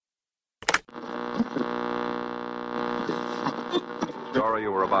The story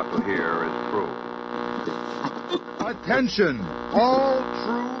you were about to hear is true. Attention, all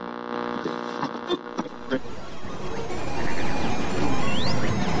true.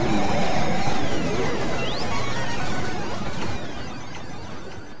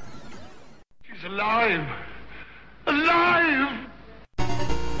 She's alive! Alive!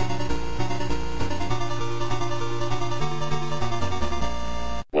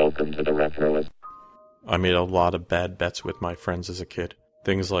 Welcome to the Retro. I made a lot of bad bets with my friends as a kid.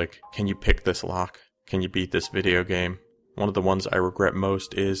 Things like, can you pick this lock? Can you beat this video game? One of the ones I regret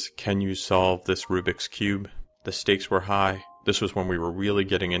most is, can you solve this Rubik's Cube? The stakes were high. This was when we were really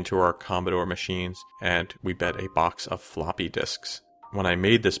getting into our Commodore machines, and we bet a box of floppy disks. When I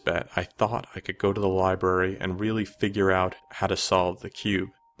made this bet, I thought I could go to the library and really figure out how to solve the cube.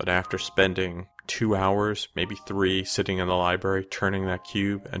 But after spending 2 hours, maybe 3, sitting in the library, turning that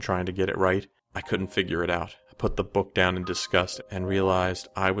cube and trying to get it right, I couldn't figure it out. I put the book down in disgust and realized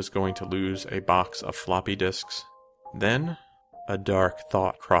I was going to lose a box of floppy disks. Then, a dark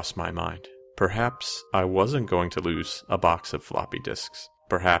thought crossed my mind. Perhaps I wasn't going to lose a box of floppy disks.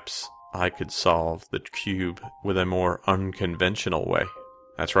 Perhaps I could solve the cube with a more unconventional way.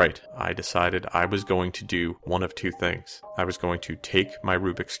 That's right, I decided I was going to do one of two things. I was going to take my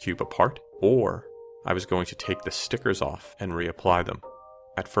Rubik's Cube apart, or I was going to take the stickers off and reapply them.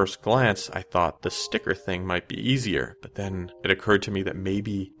 At first glance, I thought the sticker thing might be easier, but then it occurred to me that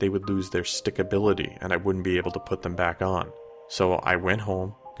maybe they would lose their stickability and I wouldn't be able to put them back on. So I went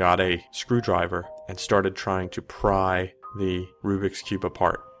home, got a screwdriver, and started trying to pry the Rubik's Cube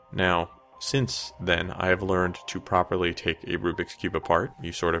apart. Now, since then, I have learned to properly take a Rubik's Cube apart.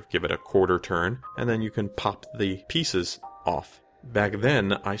 You sort of give it a quarter turn, and then you can pop the pieces off. Back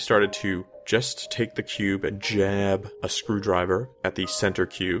then, I started to just take the cube and jab a screwdriver at the center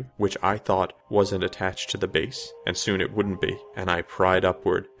cube, which I thought wasn't attached to the base, and soon it wouldn't be, and I pried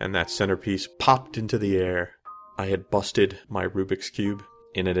upward, and that centerpiece popped into the air. I had busted my Rubik's Cube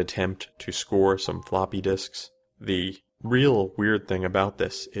in an attempt to score some floppy disks. The real weird thing about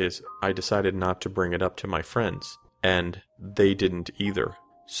this is I decided not to bring it up to my friends, and they didn't either.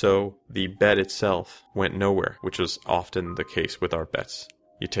 So the bet itself went nowhere, which was often the case with our bets.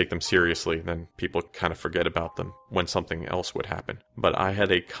 You take them seriously, then people kind of forget about them when something else would happen. But I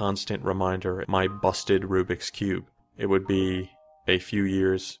had a constant reminder, my busted Rubik's Cube. It would be a few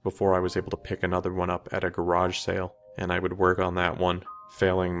years before I was able to pick another one up at a garage sale, and I would work on that one,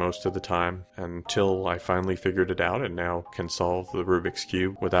 failing most of the time, until I finally figured it out and now can solve the Rubik's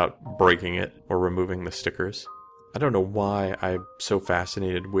Cube without breaking it or removing the stickers. I don't know why I'm so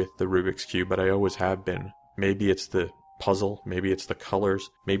fascinated with the Rubik's Cube, but I always have been. Maybe it's the puzzle, maybe it's the colors,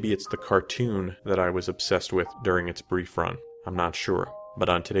 maybe it's the cartoon that I was obsessed with during its brief run. I'm not sure. But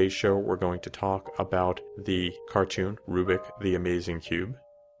on today's show, we're going to talk about the cartoon, Rubik the Amazing Cube.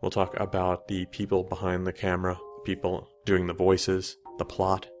 We'll talk about the people behind the camera, people doing the voices, the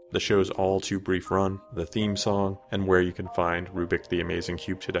plot, the show's all-too-brief run, the theme song, and where you can find Rubik the Amazing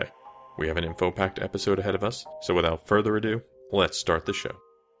Cube today. We have an info-packed episode ahead of us, so without further ado, let's start the show.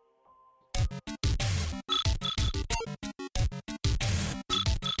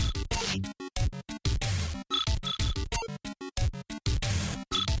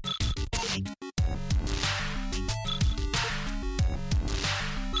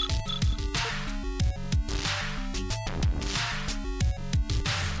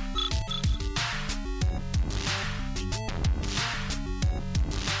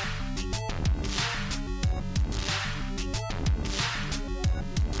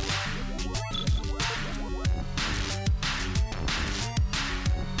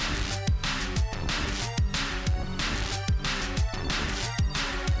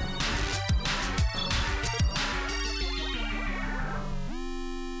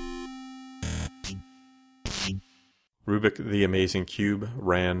 Rubik the Amazing Cube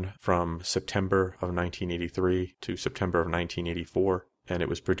ran from September of 1983 to September of 1984, and it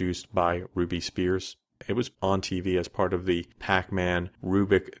was produced by Ruby Spears. It was on TV as part of the Pac-Man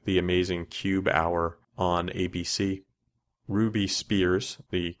Rubik the Amazing Cube Hour on ABC. Ruby Spears,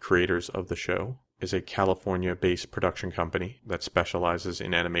 the creators of the show, is a California-based production company that specializes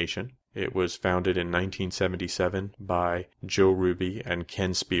in animation. It was founded in 1977 by Joe Ruby and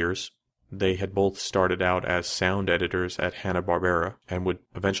Ken Spears. They had both started out as sound editors at Hanna-Barbera and would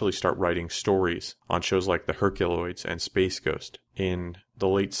eventually start writing stories on shows like The Herculoids and Space Ghost. In the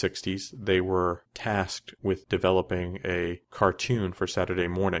late 60s, they were tasked with developing a cartoon for Saturday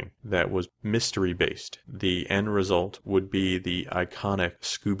morning that was mystery-based. The end result would be the iconic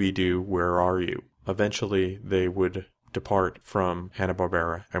Scooby-Doo, Where Are You? Eventually, they would depart from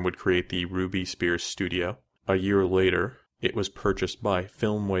Hanna-Barbera and would create the Ruby Spears Studio. A year later, it was purchased by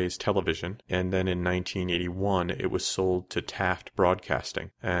Filmways Television, and then in 1981 it was sold to Taft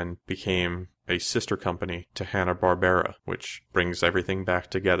Broadcasting and became a sister company to Hanna-Barbera, which brings everything back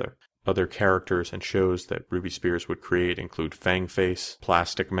together. Other characters and shows that Ruby Spears would create include Fangface,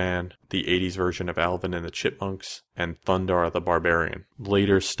 Plastic Man, the 80s version of Alvin and the Chipmunks, and Thundar the Barbarian.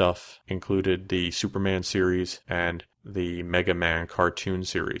 Later stuff included the Superman series and the Mega Man cartoon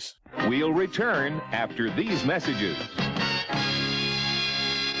series. We'll return after these messages.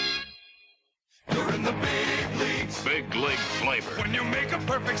 You're in the big leagues. Big League Flavor. When you make a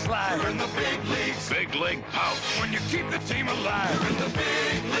perfect slide. You're in the big leagues. Big League Pouch. When you keep the team alive. You're in the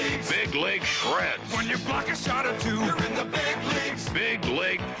big leagues. Big League Shreds. When you block a shot or two. You're in the big leagues. Big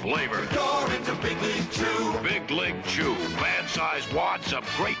League Flavor. You're into Big League Chew. Big League Chew. Man-sized wads of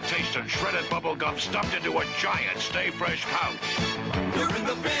great taste and shredded bubble gum stuffed into a giant Stay Fresh pouch. You're in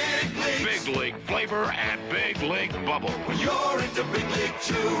the big leagues. Big League Flavor and Big League Bubble. When you're into Big League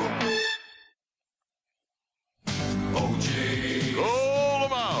Chew. OJ. All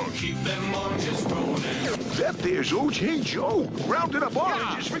about. Keep them oranges rolling. That there's O.J. Joe, rounding up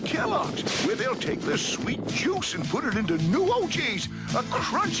oranges for Kellogg's, where they'll take the sweet juice and put it into new O.J.'s, a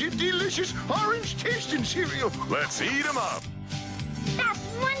crunchy, delicious orange-tasting cereal. Let's eat 'em up. That's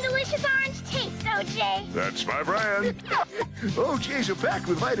one delicious orange taste, OJ. That's my brand. O.J.'s are packed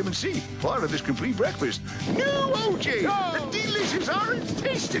with vitamin C, part of this complete breakfast. New O.J., the delicious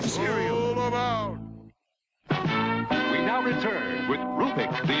orange-tasting cereal. All about. We now return with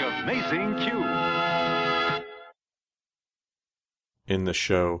Rubik, the Amazing Cube. In the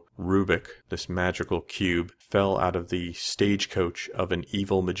show, Rubik, this magical cube, fell out of the stagecoach of an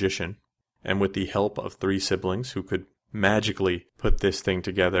evil magician, and with the help of 3 siblings who could magically put this thing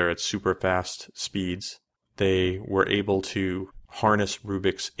together at super fast speeds, they were able to harness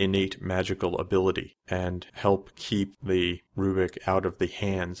Rubik's innate magical ability and help keep the Rubik out of the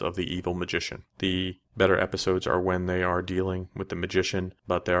hands of the evil magician. The better episodes are when they are dealing with the magician,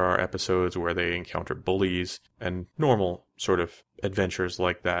 but there are episodes where they encounter bullies and normal sort of adventures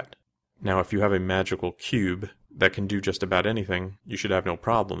like that. Now, if you have a magical cube that can do just about anything, you should have no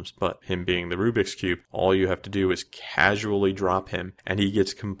problems, but him being the Rubik's Cube, all you have to do is casually drop him, and he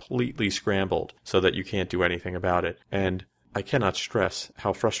gets completely scrambled so that you can't do anything about it. And I cannot stress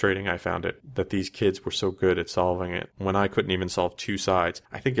how frustrating I found it that these kids were so good at solving it when I couldn't even solve 2 sides.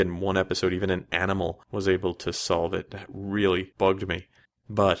 I think in one episode even an animal was able to solve it. That really bugged me.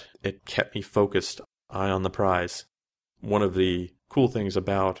 But it kept me focused, eye on the prize. One of the cool things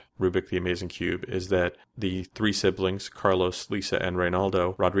about Rubik the Amazing Cube is that the 3 siblings, Carlos, Lisa, and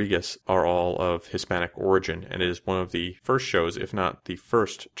Reynaldo Rodriguez, are all of Hispanic origin, and it is one of the first shows, if not the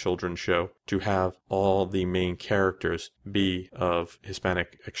first children's show, to have all the main characters be of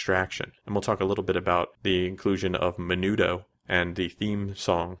Hispanic extraction. And we'll talk a little bit about the inclusion of Menudo and the theme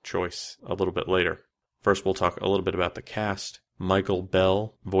song choice a little bit later. First, we'll talk a little bit about the cast. Michael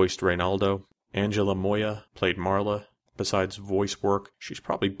Bell voiced Reynaldo. Angela Moya played Marla. Besides voice work, she's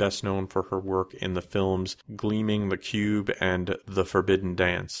probably best known for her work in the films Gleaming the Cube and The Forbidden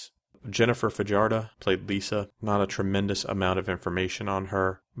Dance. Jennifer Fajardo played Lisa. Not a tremendous amount of information on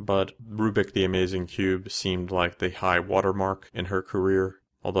her, but Rubik the Amazing Cube seemed like the high watermark in her career,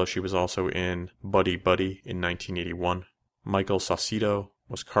 although she was also in Buddy Buddy in 1981. Michael Saucedo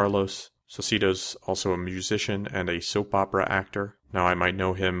was Carlos. Saucedo's also a musician and a soap opera actor. Now, I might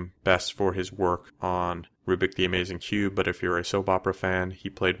know him best for his work on Rubik the Amazing Cube, but if you're a soap opera fan, he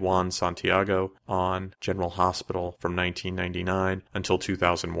played Juan Santiago on General Hospital from 1999 until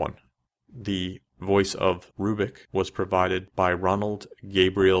 2001. The voice of Rubik was provided by Ronald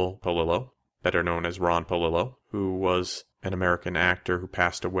Gabriel Polillo, better known as Ron Polillo, who was an American actor who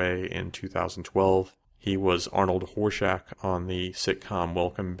passed away in 2012. He was Arnold Horshack on the sitcom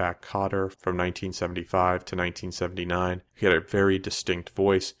Welcome Back, Kotter from 1975 to 1979. He had a very distinct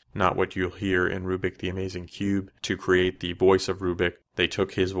voice, not what you'll hear in Rubik the Amazing Cube. To create the voice of Rubik, they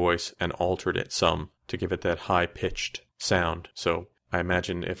took his voice and altered it some to give it that high-pitched sound. So I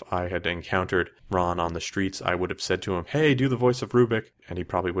imagine if I had encountered Ron on the streets, I would have said to him, "Hey, do the voice of Rubik," and he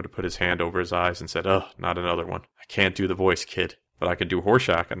probably would have put his hand over his eyes and said, "Ugh, not another one. I can't do the voice, kid." But I could do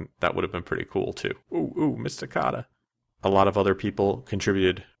Horshack, and that would have been pretty cool, too. Ooh, Mr. Kotter. A lot of other people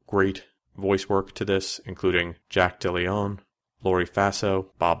contributed great voice work to this, including Jack DeLeon, Lori Faso,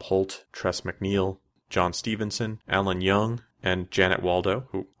 Bob Holt, Tress MacNeille, John Stevenson, Alan Young, and Janet Waldo,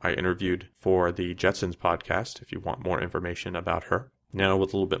 who I interviewed for the Jetsons podcast, if you want more information about her. Now,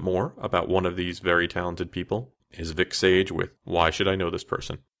 with a little bit more about one of these very talented people, is Vic Sage with Why Should I Know This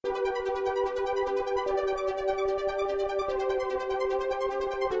Person?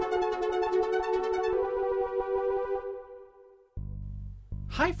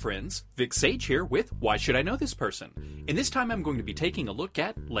 Hi friends, Vic Sage here with Why Should I Know This Person? And this time I'm going to be taking a look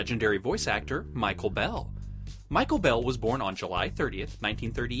at legendary voice actor Michael Bell. Michael Bell was born on July 30th,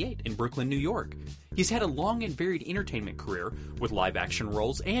 1938 in Brooklyn, New York. He's had a long and varied entertainment career with live-action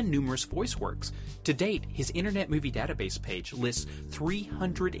roles and numerous voice works. To date, his Internet Movie Database page lists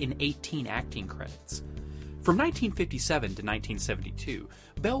 318 acting credits. From 1957 to 1972,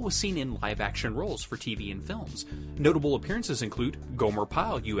 Bell was seen in live-action roles for TV and films. Notable appearances include Gomer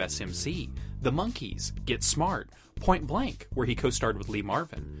Pyle, USMC, The Monkees, Get Smart, Point Blank, where he co-starred with Lee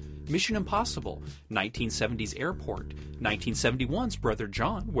Marvin, Mission Impossible, 1970's Airport, 1971's Brother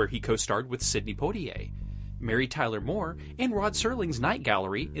John, where he co-starred with Sidney Poitier, Mary Tyler Moore, and Rod Serling's Night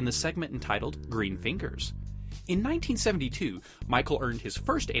Gallery in the segment entitled Green Fingers. In 1972, Michael earned his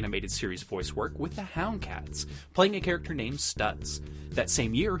first animated series voice work with the Houndcats, playing a character named Stutz. That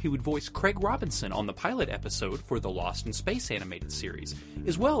same year, he would voice Craig Robinson on the pilot episode for the Lost in Space animated series,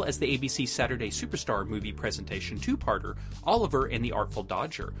 as well as the ABC Saturday Superstar movie presentation two-parter, Oliver and the Artful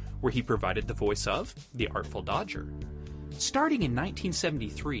Dodger, where he provided the voice of the Artful Dodger. Starting in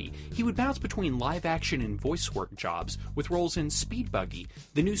 1973, he would bounce between live-action and voice work jobs with roles in Speed Buggy,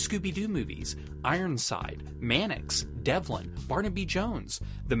 the new Scooby-Doo movies, Ironside, Mannix, Devlin, Barnaby Jones,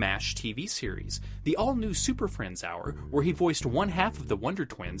 the MASH TV series, the all-new Super Friends Hour, where he voiced one half of the Wonder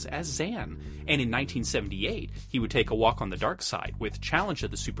Twins as Zan, and in 1978, he would take a walk on the dark side with Challenge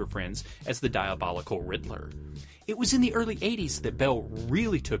of the Super Friends as the Diabolical Riddler. It was in the early 80s that Bell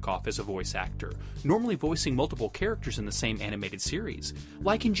really took off as a voice actor, normally voicing multiple characters in the same animated series,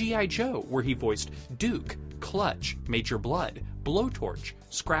 like in G.I. Joe, where he voiced Duke, Clutch, Major Blood, Blowtorch,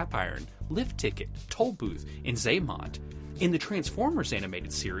 Scrap Iron, Lift Ticket, Toll Booth, and Zaymont. In the Transformers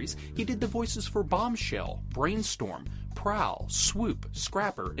animated series, he did the voices for Bombshell, Brainstorm, Prowl, Swoop,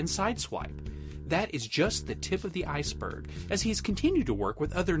 Scrapper, and Sideswipe. That is just the tip of the iceberg, as he has continued to work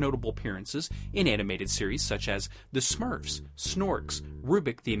with other notable appearances in animated series such as The Smurfs, Snorks,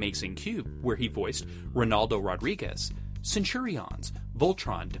 Rubik the Amazing Cube, where he voiced Ronaldo Rodriguez, Centurions,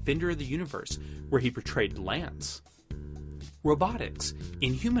 Voltron, Defender of the Universe, where he portrayed Lance, Robotics,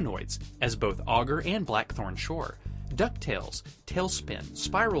 Inhumanoids, as both Augur and Blackthorn Shore, DuckTales, Tailspin,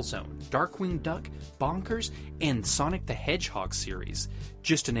 Spiral Zone, Darkwing Duck, Bonkers, and Sonic the Hedgehog series,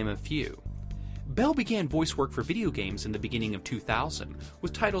 just to name a few. Bell began voice work for video games in the beginning of 2000,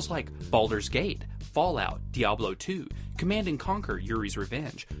 with titles like Baldur's Gate, Fallout, Diablo 2, Command & Conquer: Yuri's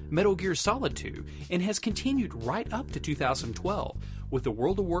Revenge, Metal Gear Solid 2, and has continued right up to 2012 with the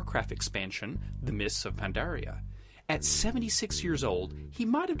World of Warcraft expansion, The Mists of Pandaria. At 76 years old, he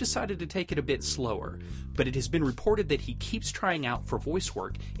might have decided to take it a bit slower, but it has been reported that he keeps trying out for voice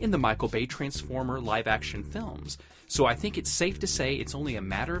work in the Michael Bay Transformer live-action films, so I think it's safe to say it's only a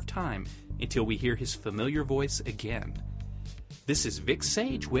matter of time until we hear his familiar voice again. This is Vic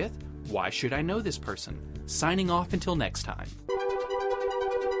Sage with Why Should I Know This Person? Signing off until next time.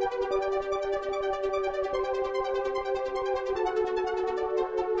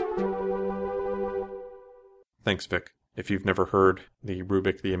 Thanks, Vic. If you've never heard the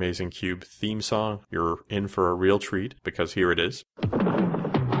Rubik the Amazing Cube theme song, you're in for a real treat, because here it is.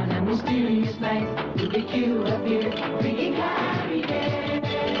 On a mysterious night, Rubik Cube appeared, bringing happy day.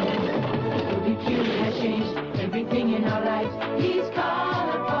 Rubik Cube has changed everything in our lives. He's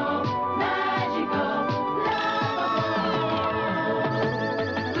colorful, magical, lovable.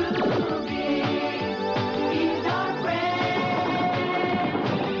 Rubik, he's our friend.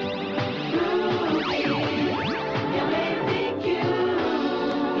 Rubik, the amazing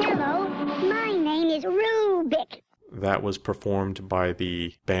cube. Hello, my name is Rubik. That was performed by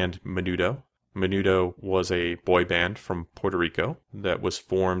the band Menudo. Menudo was a boy band from Puerto Rico that was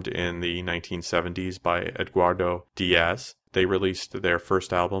formed in the 1970s by Eduardo Diaz. They released their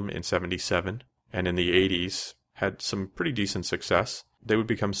first album in 1977, and in the 80s had some pretty decent success. They would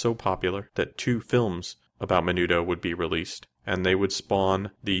become so popular that 2 films about Menudo would be released, and they would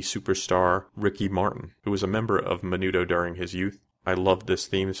spawn the superstar Ricky Martin, who was a member of Menudo during his youth. I loved this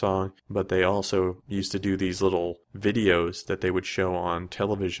theme song, but they also used to do these little videos that they would show on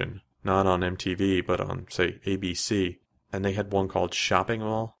television, not on MTV, but on, say, ABC. And they had one called Shopping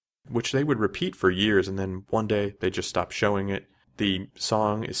Mall, which they would repeat for years, and then one day they just stopped showing it. The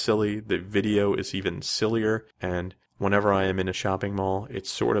song is silly, the video is even sillier, and whenever I am in a shopping mall, it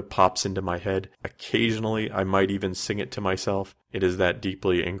sort of pops into my head. Occasionally, I might even sing it to myself. It is that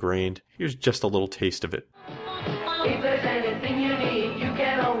deeply ingrained. Here's just a little taste of it. If there's anything you need, you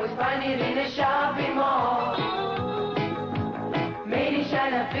can always find it in a shopping mall. Made in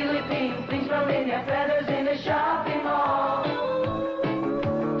China, Philippines, things from India, feathers in a shopping mall.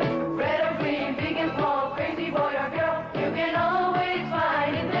 Red or green, big and small, crazy boy or girl, you can always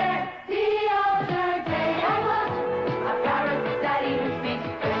find it.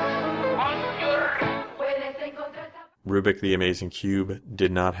 Rubik the Amazing Cube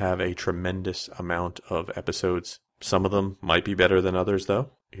did not have a tremendous amount of episodes. Some of them might be better than others,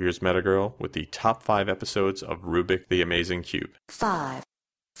 though. Here's Metagirl with the top 5 episodes of Rubik the Amazing Cube. 5,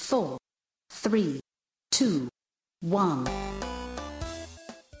 4, 3, 2, 1.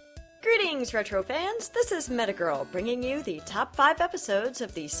 Greetings, Retro fans! This is Metagirl, bringing you the top 5 episodes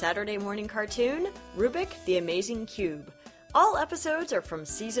of the Saturday morning cartoon, Rubik the Amazing Cube. All episodes are from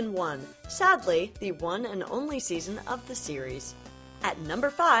Season 1, sadly, the one and only season of the series. At number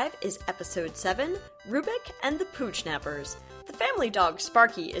 5 is Episode 7, Rubik and the Poochnappers. The family dog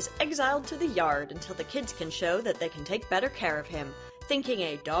Sparky is exiled to the yard until the kids can show that they can take better care of him. Thinking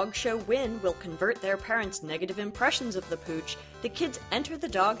a dog show win will convert their parents' negative impressions of the pooch, the kids enter the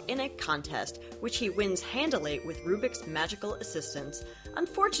dog in a contest, which he wins handily with Rubik's magical assistance.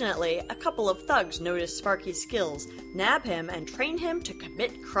 Unfortunately, a couple of thugs notice Sparky's skills, nab him, and train him to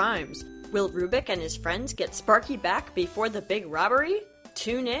commit crimes. Will Rubik and his friends get Sparky back before the big robbery?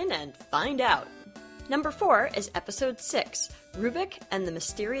 Tune in and find out. Number 4 is Episode 6, Rubik and the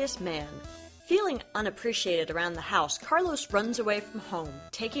Mysterious Man. Feeling unappreciated around the house, Carlos runs away from home,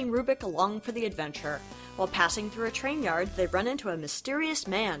 taking Rubik along for the adventure. While passing through a train yard, they run into a mysterious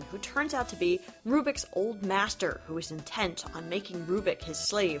man who turns out to be Rubik's old master, who is intent on making Rubik his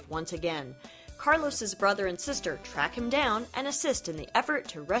slave once again. Carlos's brother and sister track him down and assist in the effort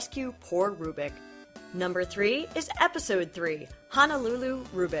to rescue poor Rubik. Number 3 is Episode 3, Honolulu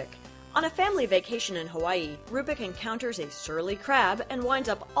Rubik. On a family vacation in Hawaii, Rubik encounters a surly crab and winds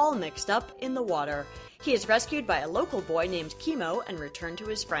up all mixed up in the water. He is rescued by a local boy named Kimo and returned to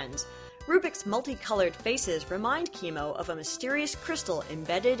his friends. Rubik's multicolored faces remind Kimo of a mysterious crystal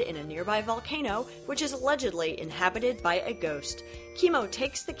embedded in a nearby volcano, which is allegedly inhabited by a ghost. Kimo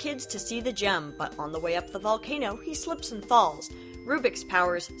takes the kids to see the gem, but on the way up the volcano, he slips and falls. Rubik's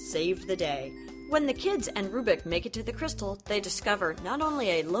powers save the day. When the kids and Rubik make it to the crystal, they discover not only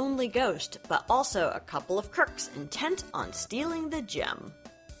a lonely ghost, but also a couple of crooks intent on stealing the gem.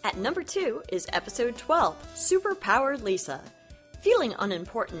 At number 2 is Episode 12, Superpowered Lisa. Feeling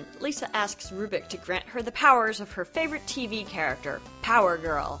unimportant, Lisa asks Rubik to grant her the powers of her favorite TV character, Power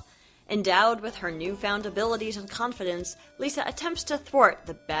Girl. Endowed with her newfound abilities and confidence, Lisa attempts to thwart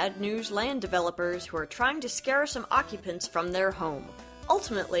the Bad News Land developers who are trying to scare some occupants from their home.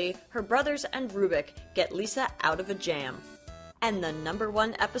 Ultimately, her brothers and Rubik get Lisa out of a jam. And the number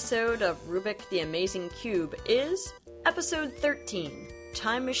 1 episode of Rubik the Amazing Cube is Episode 13,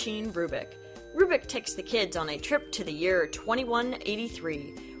 Time Machine Rubik. Rubik takes the kids on a trip to the year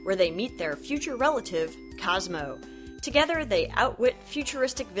 2183, where they meet their future relative, Cosmo. Together, they outwit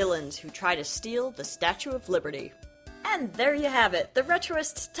futuristic villains who try to steal the Statue of Liberty. And there you have it, the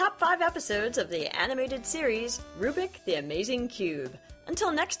Retroist's top 5 episodes of the animated series, Rubik the Amazing Cube.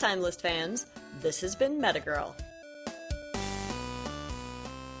 Until next time, List fans, this has been Metagirl.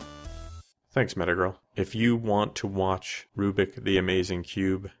 Thanks, Metagirl. If you want to watch Rubik the Amazing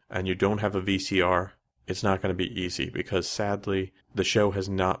Cube and you don't have a VCR, it's not going to be easy because sadly, the show has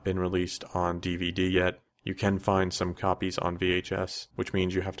not been released on DVD yet. You can find some copies on VHS, which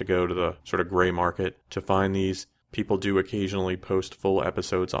means you have to go to the sort of gray market to find these. People do occasionally post full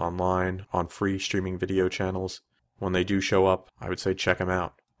episodes online on free streaming video channels. When they do show up, I would say check them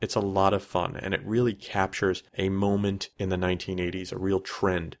out. It's a lot of fun, and it really captures a moment in the 1980s, a real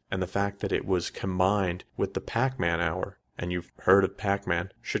trend, and the fact that it was combined with the Pac-Man hour, and you've heard of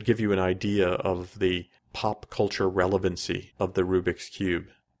Pac-Man, should give you an idea of the pop culture relevancy of the Rubik's Cube.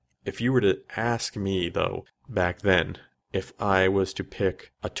 If you were to ask me, though, back then, if I was to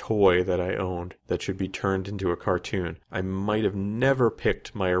pick a toy that I owned that should be turned into a cartoon, I might have never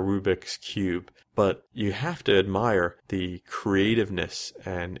picked my Rubik's Cube. But you have to admire the creativeness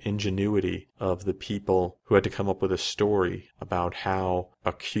and ingenuity of the people who had to come up with a story about how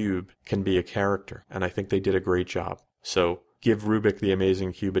a cube can be a character. And I think they did a great job. So give Rubik the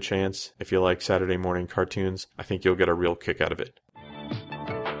Amazing Cube a chance. If you like Saturday morning cartoons, I think you'll get a real kick out of it.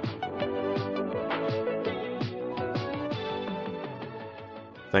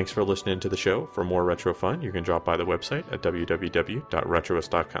 Thanks for listening to the show. For more retro fun, you can drop by the website at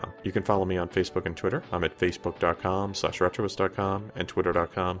www.retroist.com. You can follow me on Facebook and Twitter. I'm at facebook.com/retroist.com and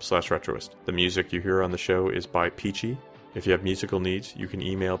twitter.com/retroist. The music you hear on the show is by Peachy. If you have musical needs, you can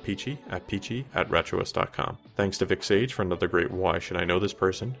email Peachy at peachy@retroist.com. Thanks to Vic Sage for another great Why Should I Know This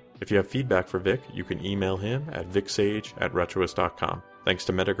Person. If you have feedback for Vic, you can email him at vicsage@retroist.com. Thanks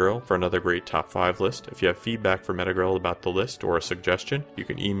to Metagirl for another great top 5 list. If you have feedback for Metagirl about the list or a suggestion, you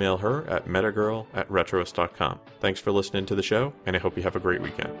can email her at metagirl@retroist.com. Thanks for listening to the show, and I hope you have a great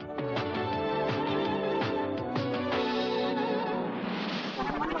weekend.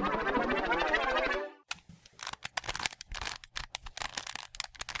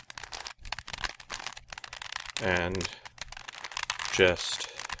 And just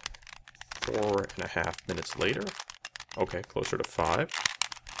 4.5 minutes later, okay, closer to 5,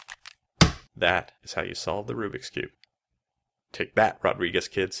 that is how you solve the Rubik's Cube. Take that, Rodriguez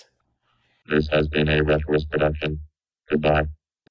kids. This has been a Retroist production. Goodbye.